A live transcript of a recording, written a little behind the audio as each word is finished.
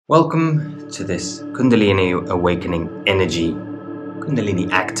Welcome to this Kundalini awakening energy, Kundalini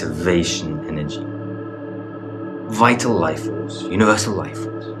activation energy, vital life force, universal life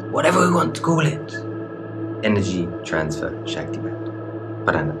force, whatever we want to call it, energy transfer Shaktipat.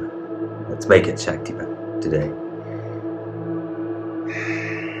 Paranama. Let's make it Shaktipat today.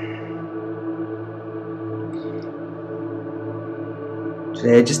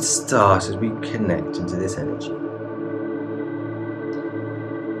 Today, just to start as we connect into this energy,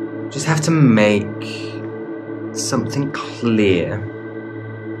 just have to make something clear,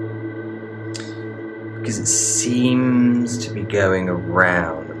 because it seems to be going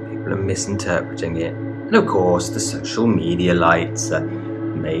around and people are misinterpreting it. And of course, the social media lights are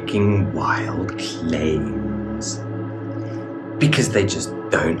making wild claims because they just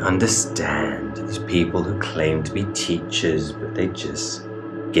don't understand. These people who claim to be teachers, but they just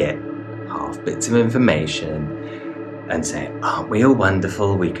get half bits of information and say, aren't we all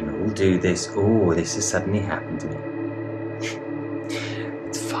wonderful, we can all do this, oh, this has suddenly happened to me.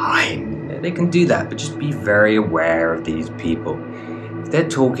 It's fine, they can do that, but just be very aware of these people. If they're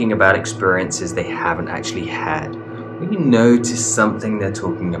talking about experiences they haven't actually had, when you notice something they're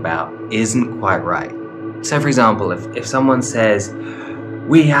talking about isn't quite right. So for example, if someone says,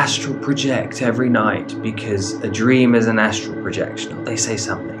 we astral project every night because a dream is an astral projection, or they say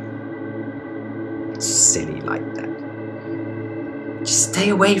something silly like that, just stay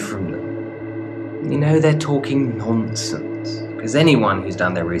away from them. You know, they're talking nonsense. Because anyone who's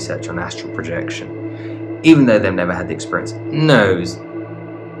done their research on astral projection, even though they've never had the experience, knows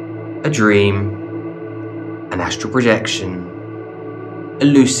a dream, an astral projection, a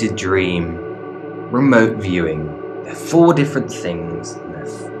lucid dream, remote viewing. They're four different things, and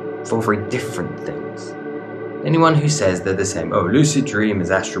they're four very different things. Anyone who says they're the same, oh, lucid dream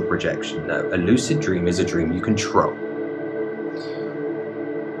is astral projection. No, a lucid dream is a dream you control.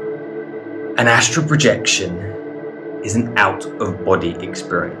 An astral projection is an out-of-body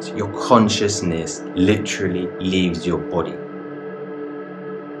experience. Your consciousness literally leaves your body.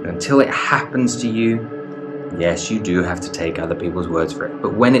 And until it happens to you, yes, you do have to take other people's words for it.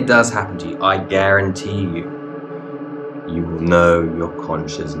 But when it does happen to you, I guarantee you, you will know your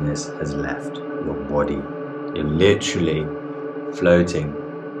consciousness has left your body. You're literally floating,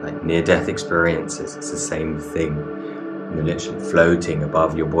 like near-death experiences. It's the same thing. You're literally floating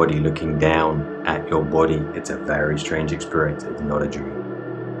above your body, looking down at your body. It's a very strange experience. It's not a dream.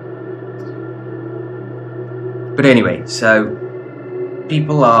 But anyway, so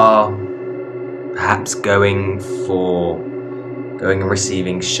people are perhaps going and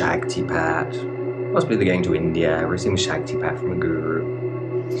receiving Shaktipat. Possibly they're going to India, receiving Shaktipat from a guru.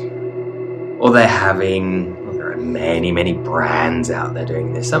 Or they're having, there are many, many brands out there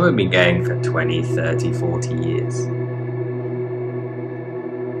doing this. Some have been going for 20, 30, 40 years.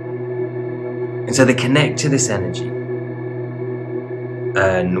 And so they connect to this energy,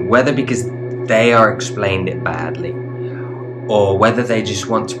 and whether because they are explained it badly, or whether they just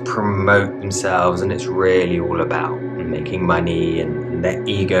want to promote themselves and it's really all about making money and their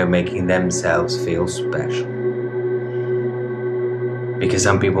ego making themselves feel special. Because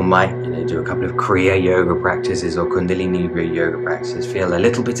some people might, do a couple of Kriya yoga practices or Kundalini yoga practices, feel a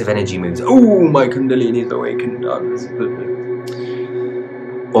little bit of energy moves, oh, my Kundalini is awakened.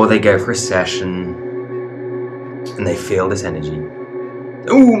 Or they go for a session and they feel this energy.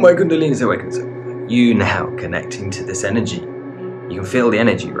 Oh, my Kundalini is awakened. So you now connecting to this energy. You can feel the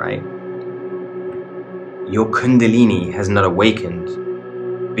energy, right? Your Kundalini has not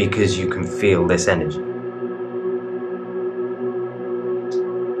awakened because you can feel this energy.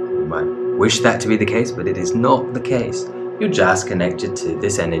 You might wish that to be the case, but it is not the case. You're just connected to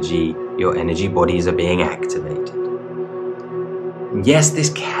this energy. Your energy bodies are being activated. Yes, this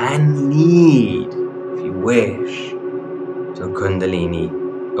can lead, if you wish, to a Kundalini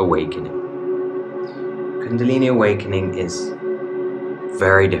awakening. Kundalini awakening is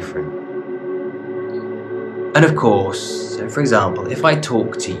very different. And of course, so for example, if I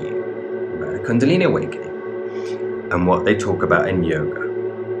talk to you about a Kundalini awakening and what they talk about in yoga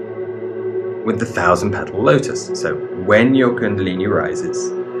with the 1,000-petal lotus. So when your Kundalini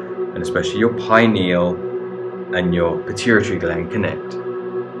rises, and especially your pineal and your pituitary gland connect,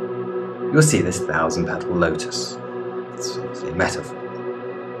 you'll see this 1,000-petal lotus. It's obviously a metaphor.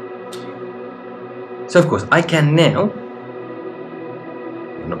 So of course, I can now,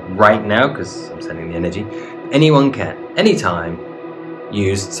 not right now because I'm sending the energy, anyone can, anytime,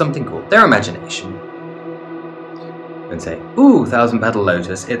 use something called their imagination and say, ooh, 1,000-petal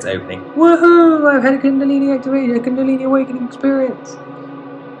lotus, it's opening. Woohoo, I've had a Kundalini activation, a Kundalini awakening experience.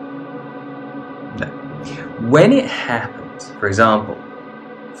 No. When it happens, for example,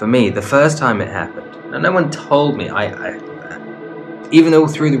 for me, the first time it happened, and no one told me, even though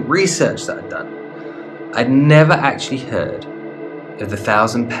through the research that I'd done, I'd never actually heard of the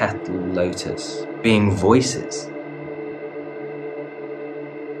 1,000-petal lotus being voices.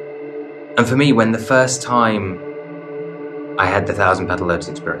 And for me, when the first time I had the 1,000-petal lotus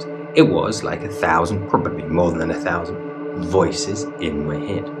experience, it was like 1,000, probably more than 1,000 voices in my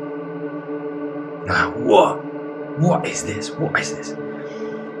head. Now, what is this? What is this?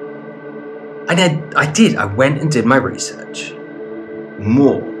 I went and did my research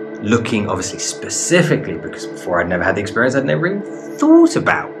more, looking obviously specifically, because before I'd never had the experience, I'd never even thought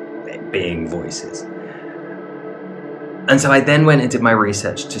about it being voices. And so I then went and did my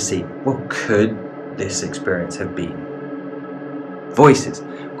research to see, well, could this experience have been voices?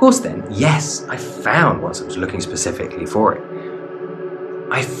 Of course then, yes, I found, once I was looking specifically for it,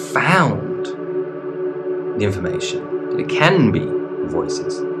 I found the information that it can be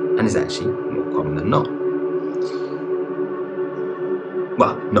voices, and is actually more common than not.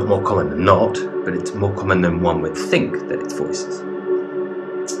 Well, not more common than not, but it's more common than one would think that it's voices.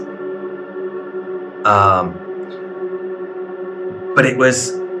 But it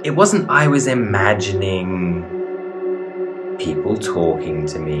wasn't I was imagining people talking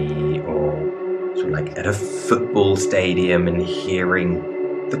to me, or sort of like at a football stadium and hearing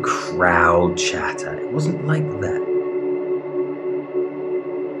the crowd chatter. It wasn't like that.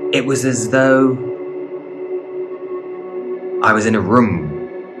 It was as though I was in a room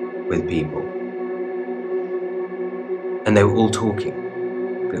with people and they were all talking.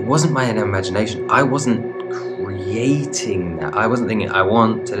 But it wasn't my own imagination. I wasn't creating that. I wasn't thinking, I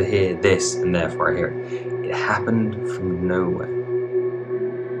want to hear this and therefore I hear it. It happened from nowhere.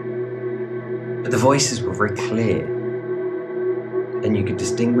 But the voices were very clear, and you could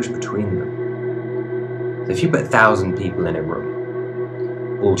distinguish between them. So if you put 1,000 people in a room,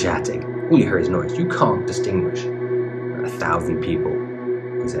 all chatting, all you hear is noise. You can't distinguish 1,000 people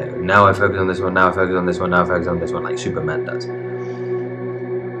and say, now I focus on this one, now I focus on this one, now I focus on this one, like Superman does.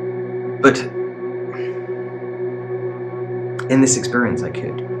 But in this experience I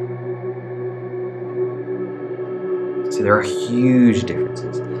could. So there are huge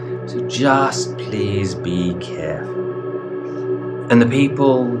differences. So just please be careful. And the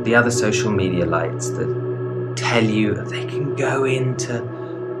people, the other social media lights that tell you that they can go into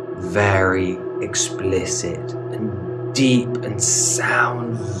very explicit and deep and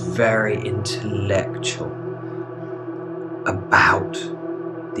sound very intellectual about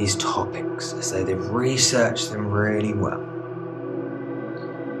these topics as though they've researched them really well.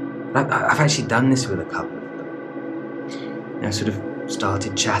 I've actually done this with a couple of them. I sort of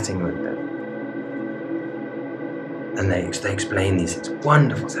started chatting with them, and they explain these things.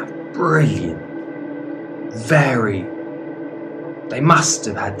 Wonderful stuff, brilliant, they must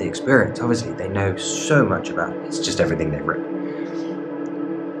have had the experience. Obviously, they know so much about it. It's just everything they've read.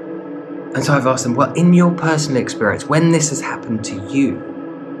 And so I've asked them, well, in your personal experience, when this has happened to you,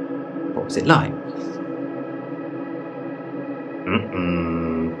 what was it like?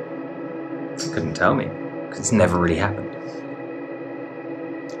 Couldn't tell me, because it's never really happened.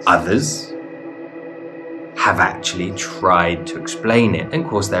 Others have actually tried to explain it, and of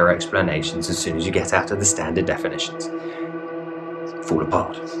course there are explanations as soon as you get out of the standard definitions. Fall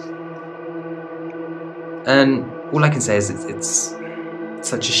apart. And all I can say is it's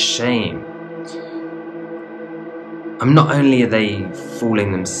such a shame. Not only are they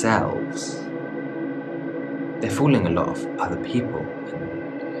fooling themselves, they're fooling a lot of other people.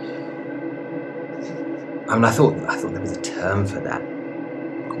 I thought there was a term for that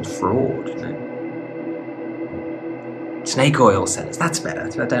called fraud, you know? Snake oil sellers, that's better.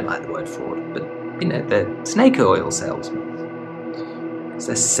 I don't like the word fraud, but you know, they're snake oil salesmen. So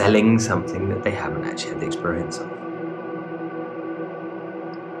they're selling something that they haven't actually had the experience of.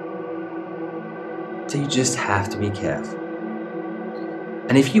 So you just have to be careful.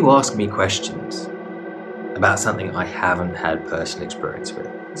 And if you ask me questions about something I haven't had personal experience with,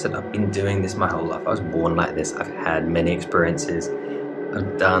 I said I've been doing this my whole life. I was born like this. I've had many experiences.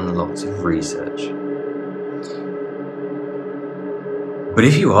 I've done lots of research. But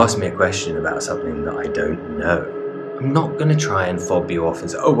if you ask me a question about something that I don't know, I'm not going to try and fob you off and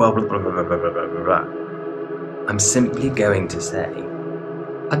say, oh, well, blah, blah, blah, blah, blah, blah, blah. I'm simply going to say,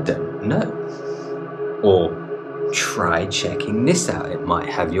 I don't know. Or try checking this out. It might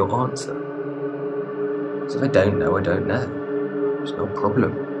have your answer. So if I don't know, I don't know. It's no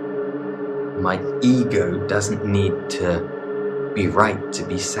problem. My ego doesn't need to be right to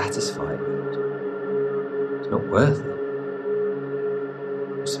be satisfied with it. It's not worth it.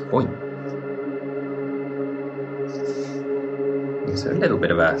 What's the point? So a little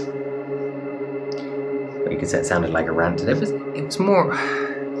bit of a, you could say it sounded like a rant today, but it was more,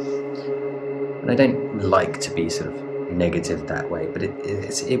 and I don't like to be sort of negative that way, but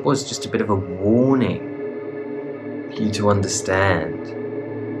it was just a bit of a warning for you to understand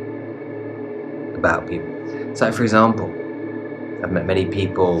about people. So for example, I've met many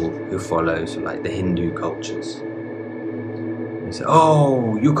people who follow sort of like the Hindu cultures. They say,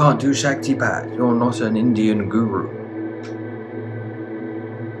 oh, you can't do Shaktipat, you're not an Indian guru.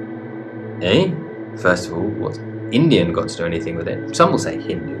 Eh? First of all, what's Indian got to do anything with it? Some will say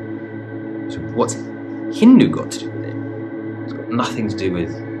Hindu. So what's Hindu got to do with it? It's got nothing to do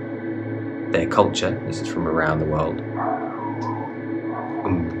with their culture. This is from around the world.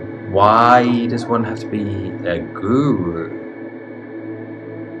 Why does one have to be a guru?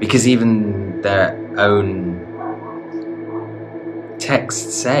 Because even their own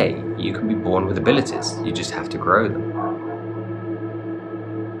texts say you can be born with abilities, you just have to grow them.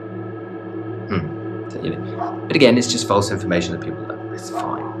 So, but again, it's just false information that people know. It's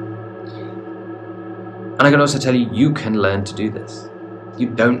fine. And I can also tell you, you can learn to do this. You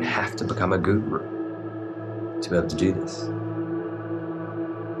don't have to become a guru to be able to do this.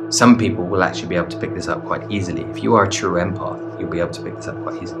 Some people will actually be able to pick this up quite easily. If you are a true empath, you'll be able to pick this up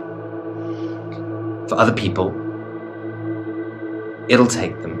quite easily. For other people, it'll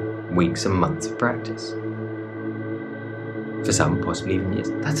take them weeks and months of practice. For some, possibly even years.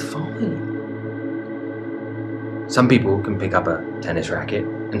 That's fine. Some people can pick up a tennis racket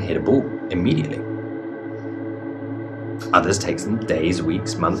and hit a ball immediately. Others takes them days,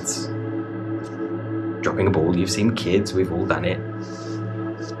 weeks, months. Dropping a ball, you've seen kids, we've all done it.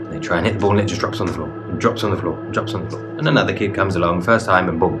 They try and hit the ball and it just drops on the floor, and drops on the floor, and drops on the floor. And another kid comes along, first time,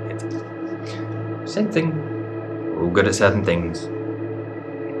 and boom, hits it. Same thing. We're all good at certain things.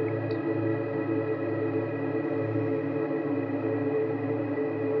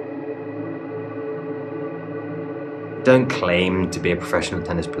 Don't claim to be a professional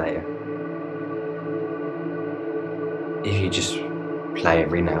tennis player. If you just play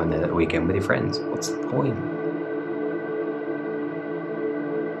every now and then at the weekend with your friends, what's the point?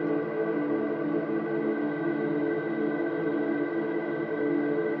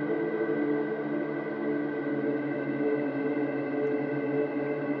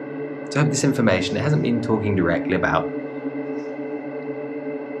 So I hope this information, it hasn't been talking directly about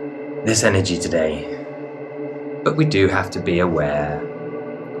this energy today, but we do have to be aware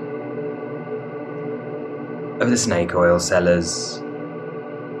of the snake oil sellers.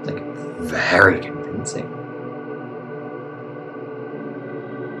 Like, very convincing.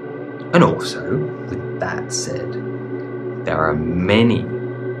 And also, with that said, there are many,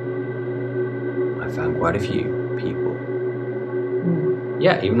 I found quite a few people,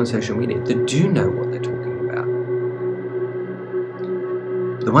 yeah, even on social media, that do know what they're talking about.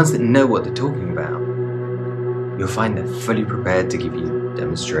 The ones that know what they're talking about, you'll find they're fully prepared to give you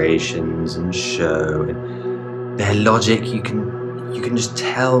demonstrations and show, and their logic, you can just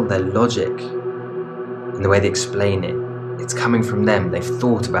tell their logic and the way they explain it. It's coming from them. They've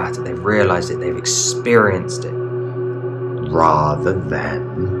thought about it, they've realized it, they've experienced it, rather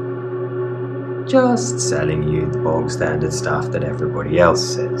than just selling you the bog standard stuff that everybody else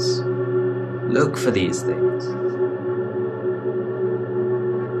says. Look for these things.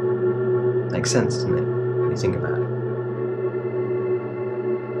 Makes sense, doesn't it, when you think about it?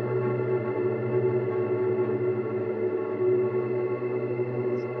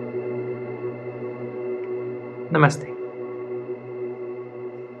 Namaste.